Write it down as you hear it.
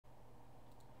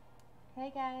Hey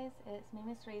guys, it's me,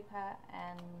 Miss Reaper,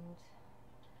 and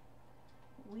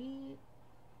we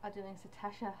are doing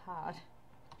Sastasha hard.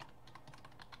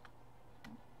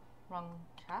 Wrong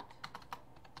chat.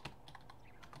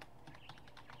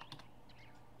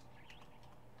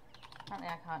 Apparently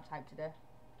I can't type today.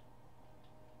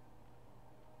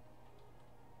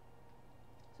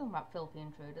 Something about filthy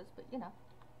intruders, but you know.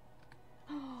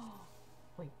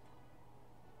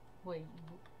 Wait.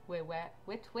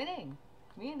 We're twinning!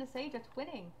 Me and the Sage are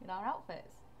twinning in our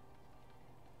outfits.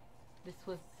 This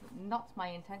was not my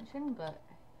intention, but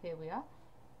here we are.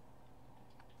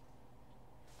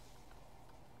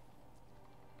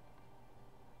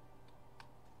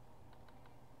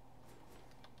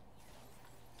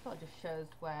 Sort of just shows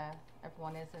where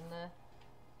everyone is in the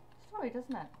story,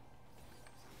 doesn't it?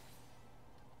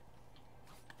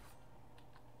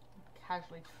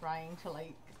 Casually trying to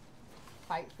like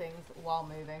fight things while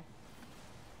moving.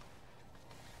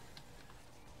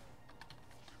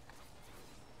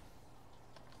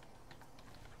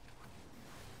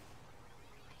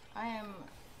 I am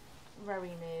very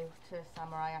new to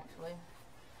Samurai actually.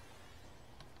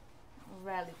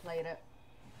 Rarely played it.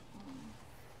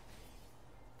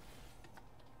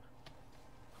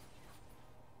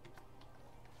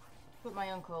 But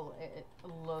my uncle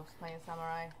loves playing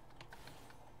Samurai.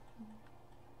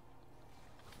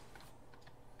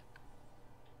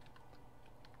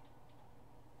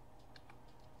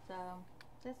 So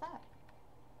there's that.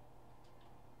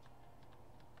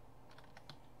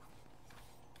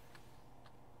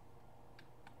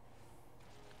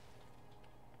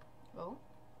 Oh,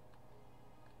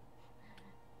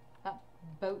 that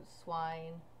boat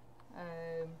swine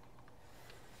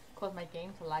caused my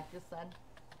game to lag just then.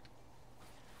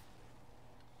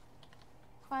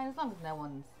 It's fine as long as no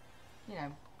one's, you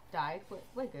know, died.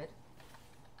 We're good.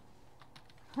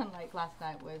 Unlike last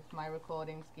night with my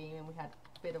recording scheme, and we had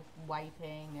a bit of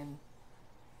wiping and,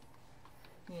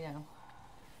 you know,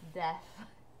 death.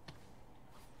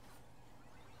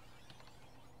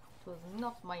 It was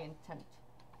not my intent.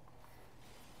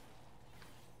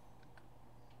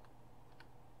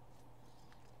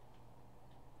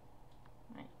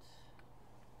 Right.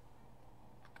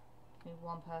 Need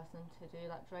one person to do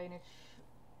that drainage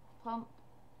pump.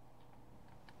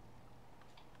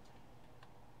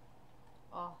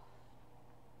 Oh,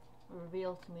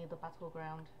 reveal to me the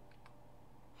battleground.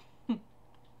 And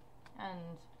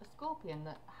a scorpion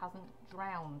that hasn't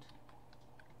drowned.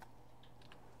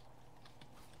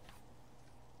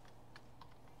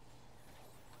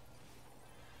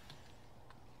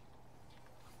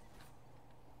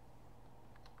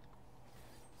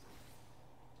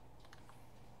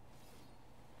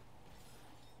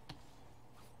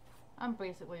 I'm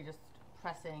basically just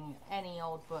pressing any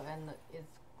old button that is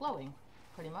glowing,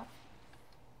 pretty much.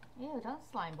 Ew, don't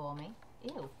slime ball me.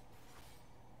 Ew.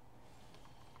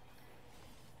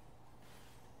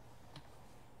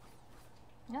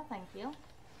 No, thank you.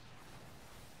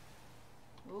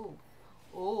 Ooh.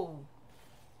 Ooh.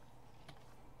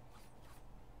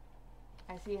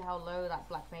 I see how low that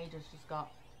black mage has just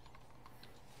got.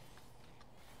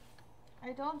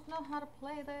 I don't know how to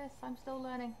play this. I'm still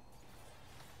learning.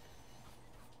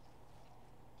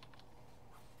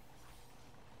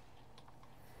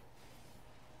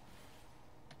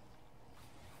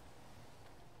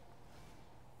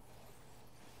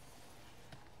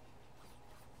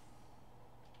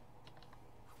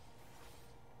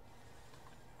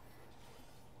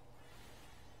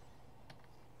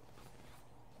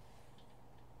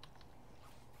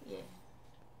 Yeah.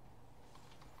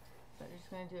 So I'm just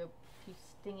going to do a few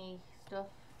stingy stuff.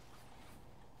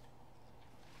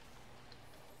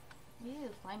 Ew,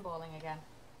 slime balling again.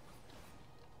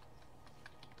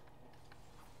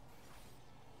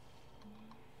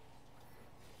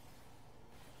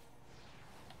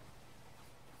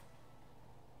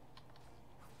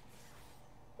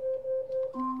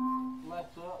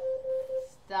 Left up.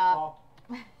 Stop.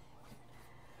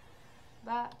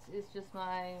 That is just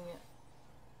my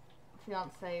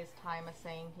fiance's timer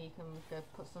saying he can go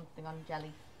put something on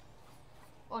jelly.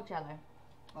 Or jello.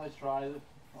 Nice try.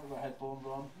 I've got headphones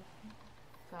on.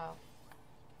 So.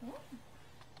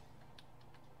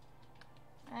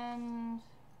 And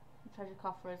the treasure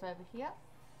coffer is over here.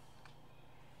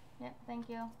 Yep, thank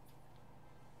you.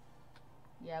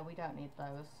 Yeah, we don't need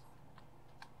those.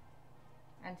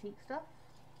 Antique stuff.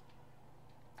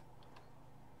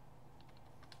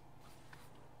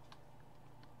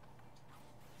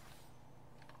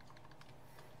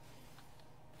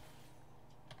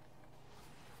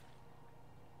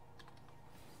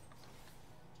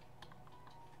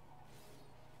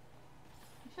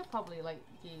 I should probably like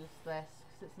use this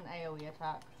because it's an AoE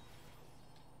attack.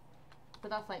 But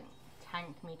that's like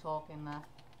tank me talking there.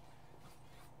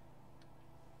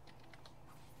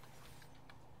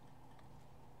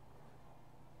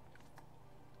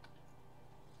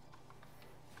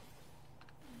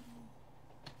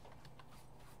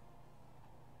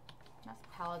 That's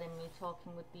paladin me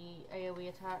talking with the AoE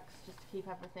attacks just to keep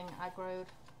everything aggroed.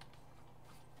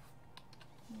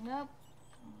 Nope.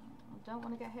 Don't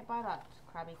want to get hit by that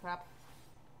crabby crab.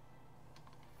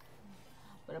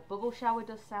 But a bubble shower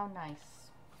does sound nice.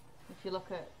 If you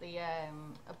look at the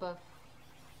above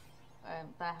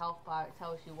their health bar, it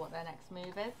tells you what their next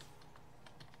move is.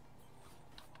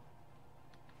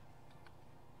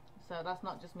 So that's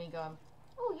not just me going,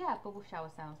 oh yeah, bubble shower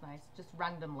sounds nice, just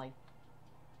randomly.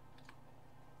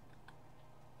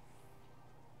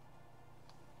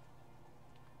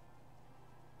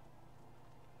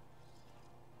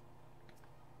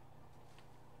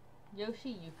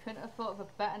 Yoshi, you couldn't have thought of a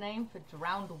better name for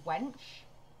drowned wench?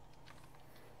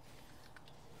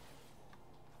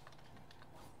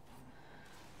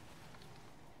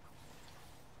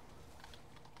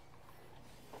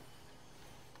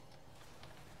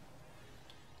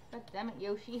 God damn it,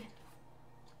 Yoshi.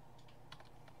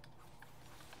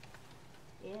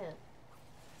 Ew.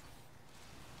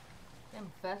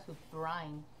 Getting burst with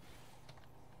brine.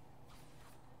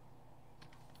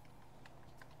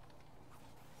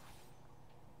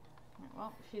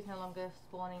 Well, she's no longer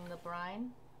spawning the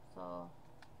brine, so...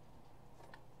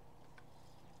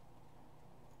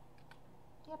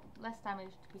 Yep, less damage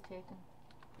to be taken.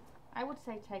 I would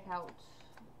say take out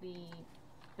the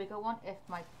bigger one if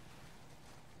my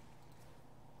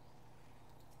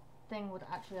thing would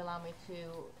actually allow me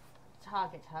to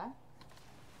target her.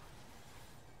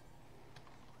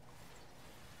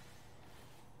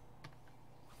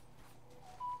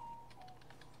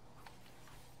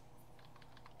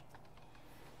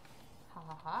 Ha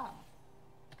ha ha.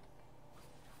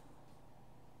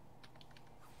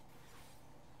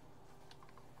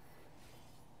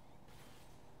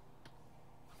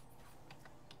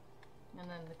 And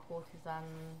then the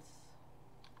courtesans.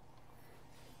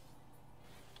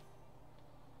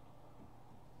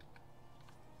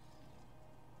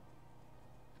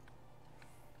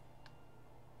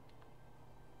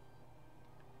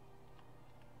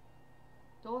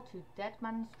 Door to Dead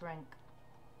Man's Drink.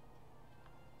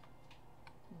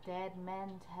 Dead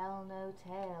men tell no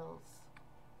tales.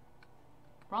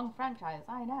 Wrong franchise,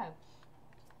 I know.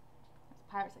 It's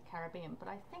Pirates of the Caribbean, but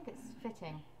I think it's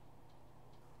fitting.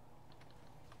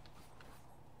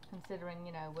 Considering,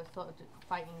 you know, we're sort of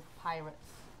fighting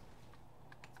pirates.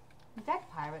 Dead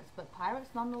pirates, but pirates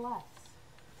nonetheless.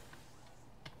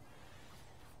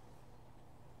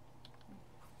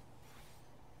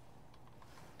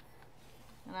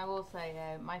 And I will say,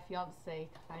 my fiance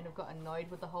kind of got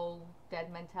annoyed with the whole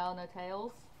dead men tell no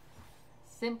tales,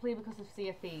 simply because of Sea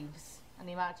of Thieves and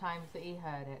the amount of times that he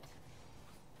heard it.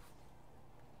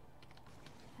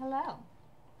 Hello.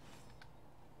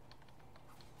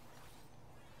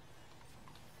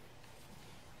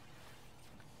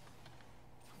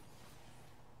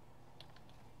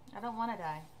 I don't want to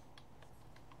die.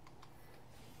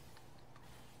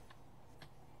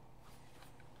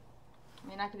 I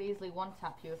mean, I could easily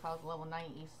one-tap you if I was level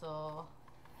 90, so...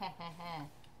 heh heh heh.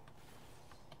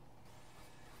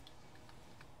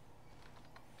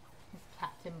 This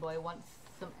captain boy wants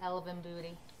some elven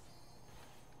booty.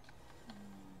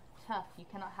 Tough, you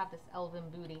cannot have this elven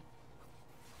booty.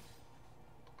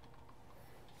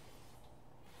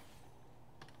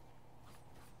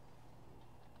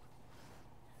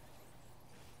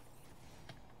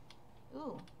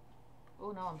 Ooh.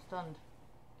 Oh no, I'm stunned.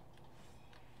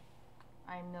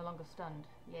 I am no longer stunned.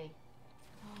 Yay.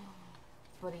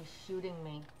 But he's shooting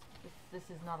me. This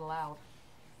is not allowed.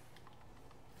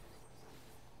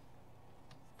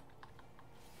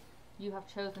 You have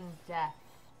chosen death.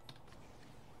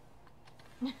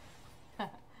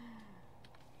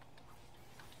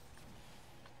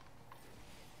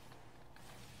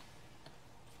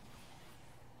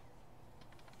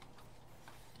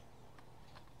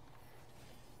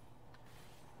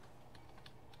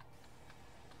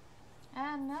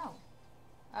 And no.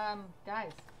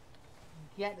 Guys,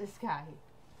 get this guy.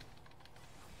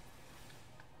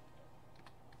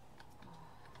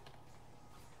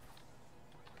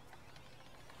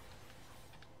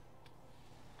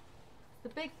 The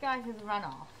big guy has run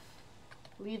off,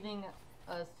 leaving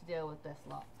us to deal with this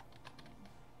lot.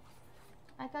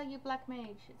 I thought you black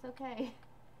mage, it's okay.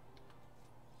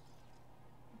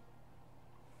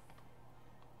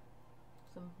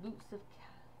 Some boots of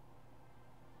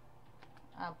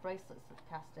bracelets of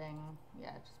casting.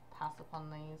 Yeah, just pass upon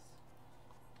these.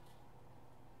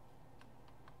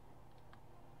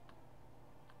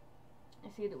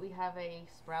 I see that we have a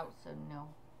sprout, so no.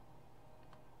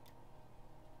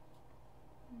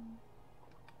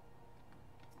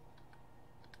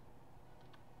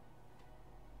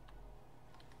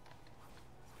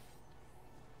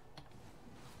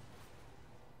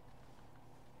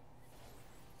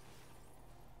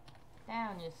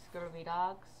 Down, you scurvy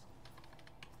dogs.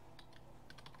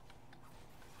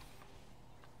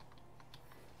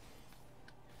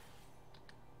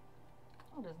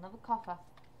 Oh, there's another coffer.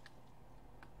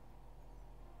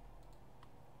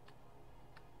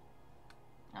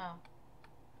 Oh.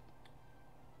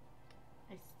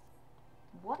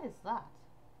 What is that?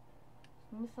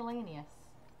 Miscellaneous.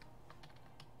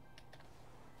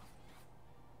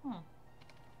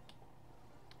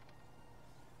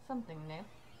 Something new.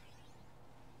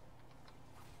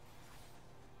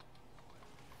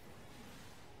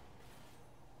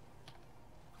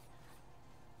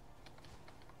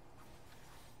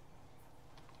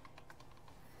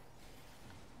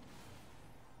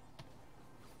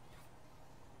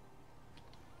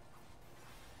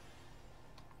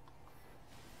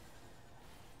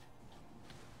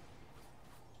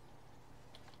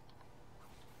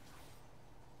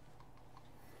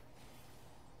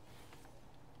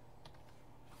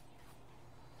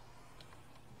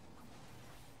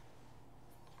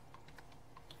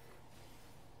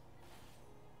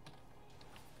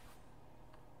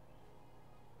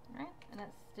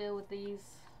 Let's deal with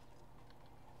these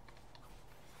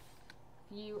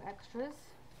few extras.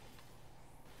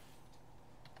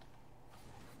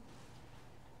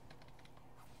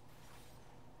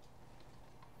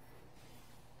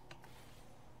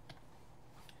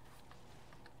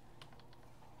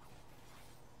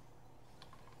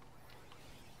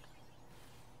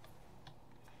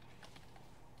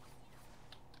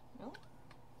 Oh.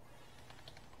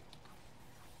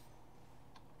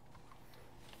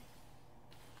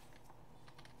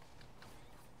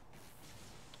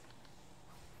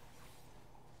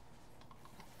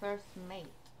 First mate.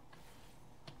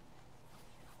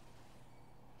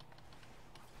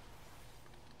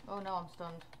 Oh no, I'm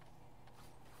stunned.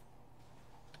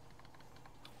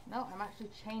 No, I'm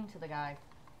actually chained to the guy.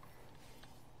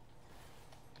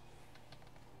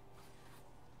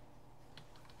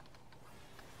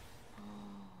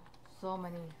 So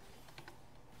many.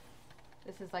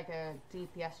 This is like a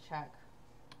DPS check.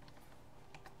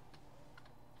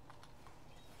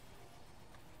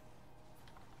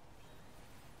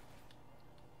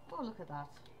 Oh, look at that.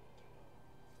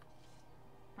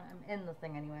 I'm in the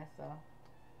thing anyway, so.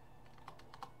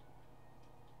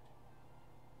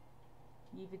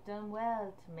 You've done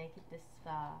well to make it this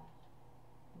far.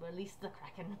 Release the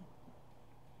Kraken.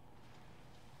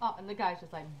 Oh, and the guy's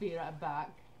just like, be right back.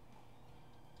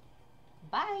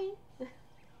 Bye!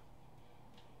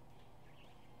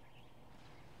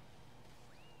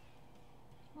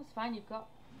 That's fine, you've got...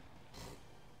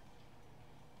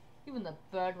 Even the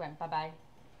bird went bye-bye.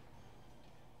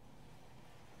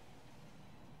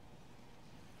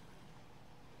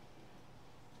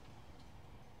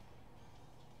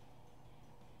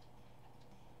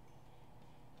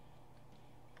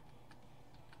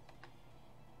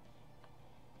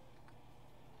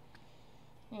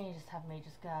 Yeah, you just have me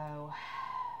just go...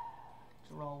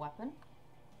 Draw weapon.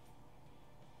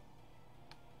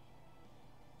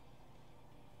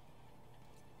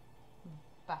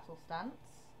 Battle stance.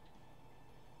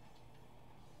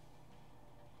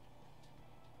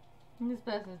 And this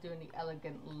person's doing the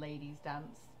elegant ladies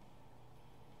dance.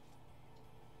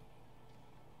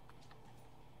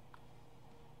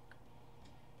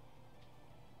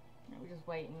 And we're just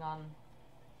waiting on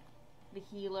the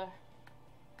healer.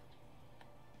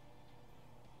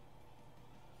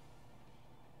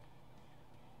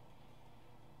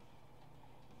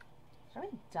 It's very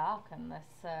dark in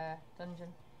this dungeon.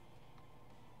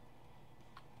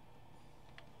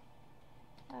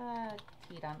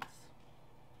 Tea dance.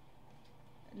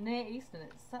 Near Eastern,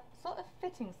 it's sort of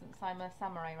fitting since I'm a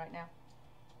samurai right now.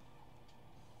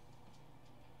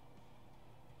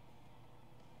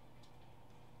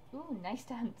 Ooh, nice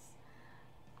dance.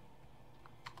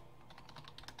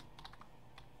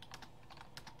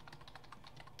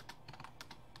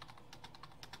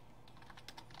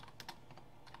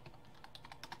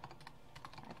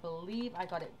 I believe I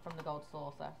got it from the gold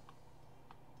saucer.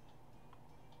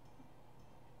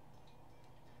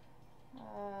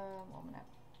 1 minute.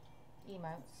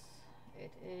 Emotes.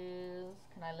 It is...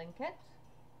 Can I link it?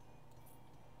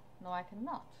 No, I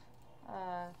cannot.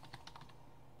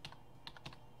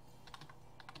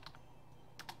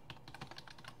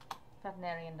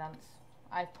 Veterinarian dance.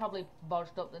 I've probably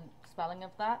bodged up the spelling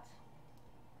of that.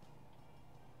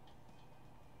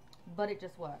 But it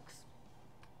just works.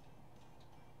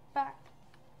 back.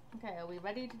 Okay, are we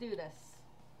ready to do this?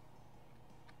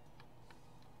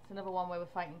 It's another one where we're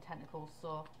fighting tentacles,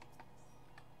 so...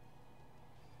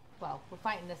 Well, we're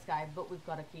fighting this guy, but we've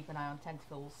got to keep an eye on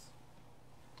tentacles.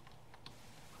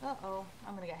 Uh-oh,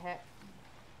 I'm gonna get hit.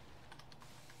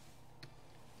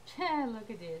 Look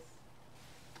at this.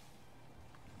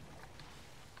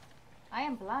 I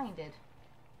am blinded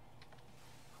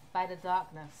by the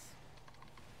darkness.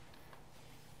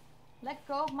 Let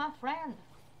go of my friend.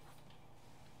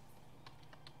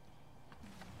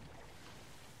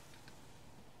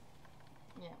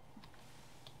 Yeah.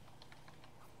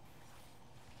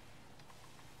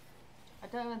 I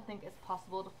don't even think it's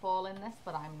possible to fall in this,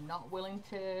 but I'm not willing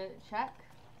to check.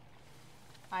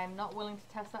 I'm not willing to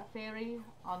test that theory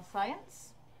on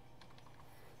science.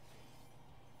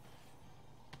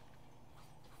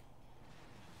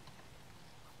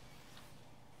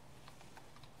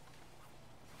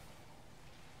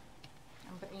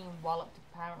 I'm being walloped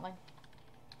apparently.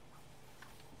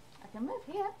 I can move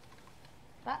here.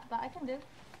 That I can do.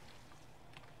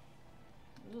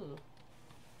 Ooh.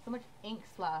 So much ink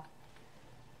splatter.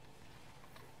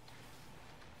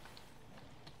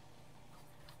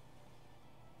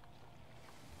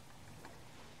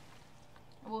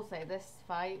 I will say this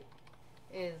fight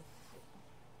is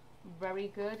very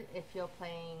good if you're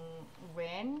playing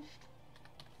ranged,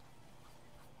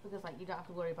 because like you don't have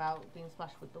to worry about being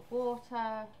splashed with the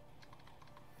water.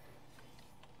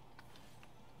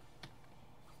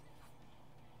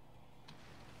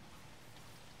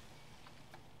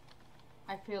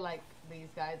 I feel like these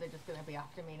guys are just going to be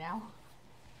after me now.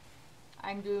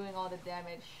 I'm doing all the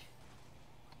damage.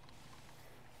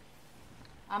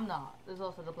 I'm not. There's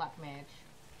also the black mage.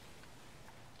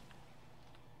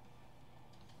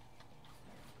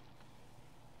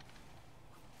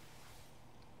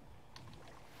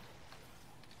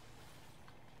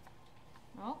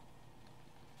 Oh.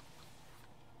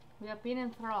 We have been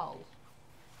enthralled.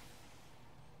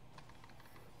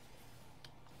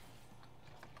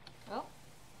 Oh.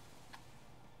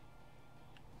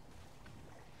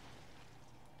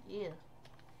 Yeah.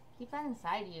 Keep that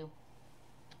inside you.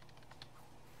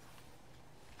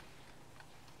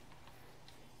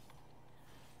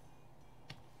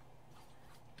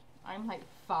 I'm like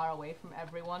far away from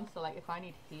everyone, so like if I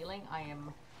need healing, I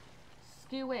am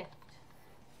skewiffed.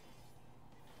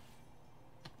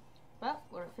 But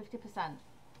we're at 50%.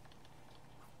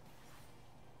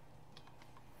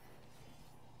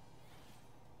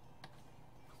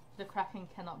 The Kraken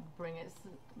cannot bring its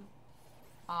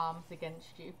arms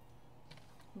against you.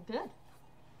 Good.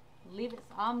 Leave its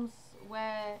arms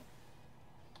where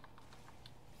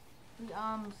the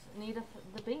arms needeth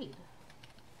the bead.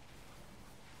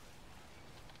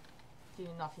 Do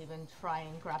not even try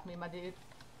and grab me, my dude.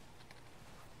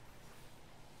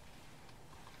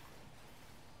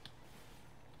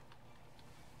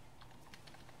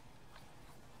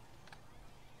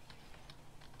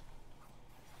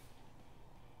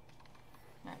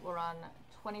 Right, we're on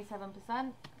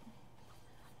 27%.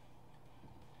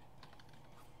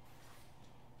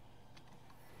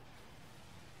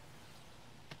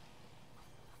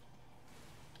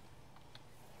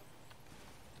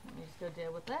 Let me just go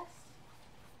deal with this.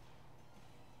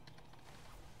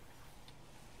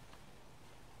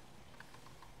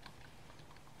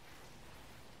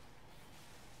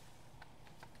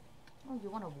 Oh, you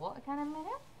want a water cannon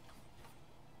minute?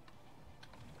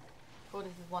 Oh,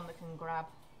 this is one that can grab.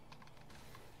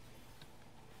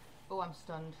 Oh, I'm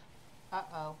stunned.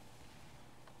 Uh-oh.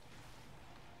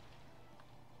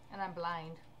 And I'm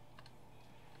blind.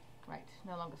 Right,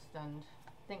 no longer stunned.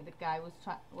 I think the guy was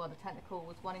well, the tentacle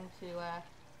was wanting to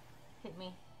hit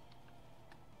me.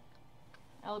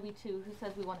 LB2, who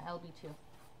says we want LB2?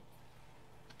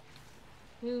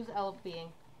 Who's LBing?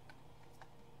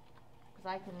 Because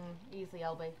I can easily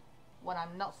LB when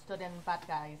I'm not stood in bad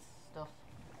guys stuff.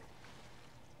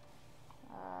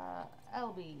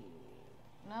 LB.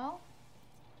 No?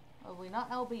 Are we not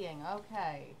LBing?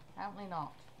 Okay. Apparently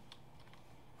not.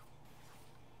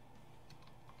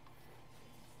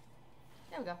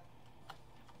 There we go.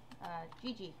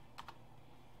 GG.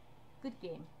 Good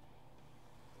game.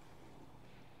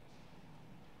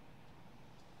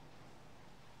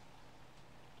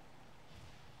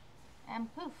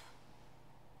 And poof.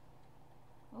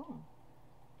 Oh.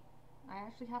 I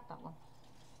actually have that one.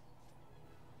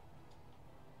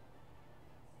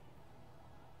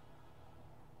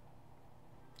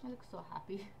 I look so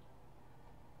happy.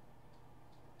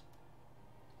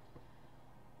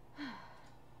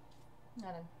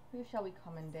 Now then, who shall we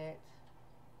commendate?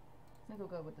 I think we'll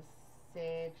go with the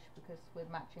sage because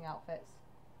we're matching outfits.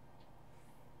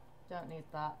 Don't need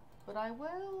that. but I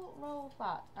will roll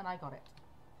that, and I got it.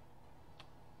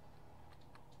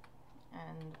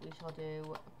 And we shall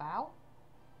do a bow.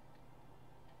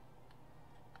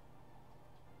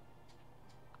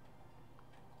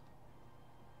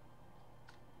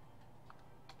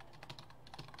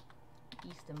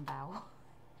 Eastern bow.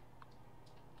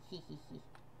 Hee hee hee.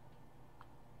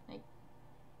 Right.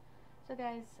 So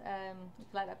guys, if you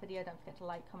like that video, don't forget to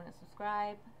like, comment and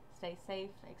subscribe. Stay safe,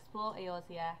 explore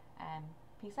Eorzea, and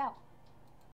peace out.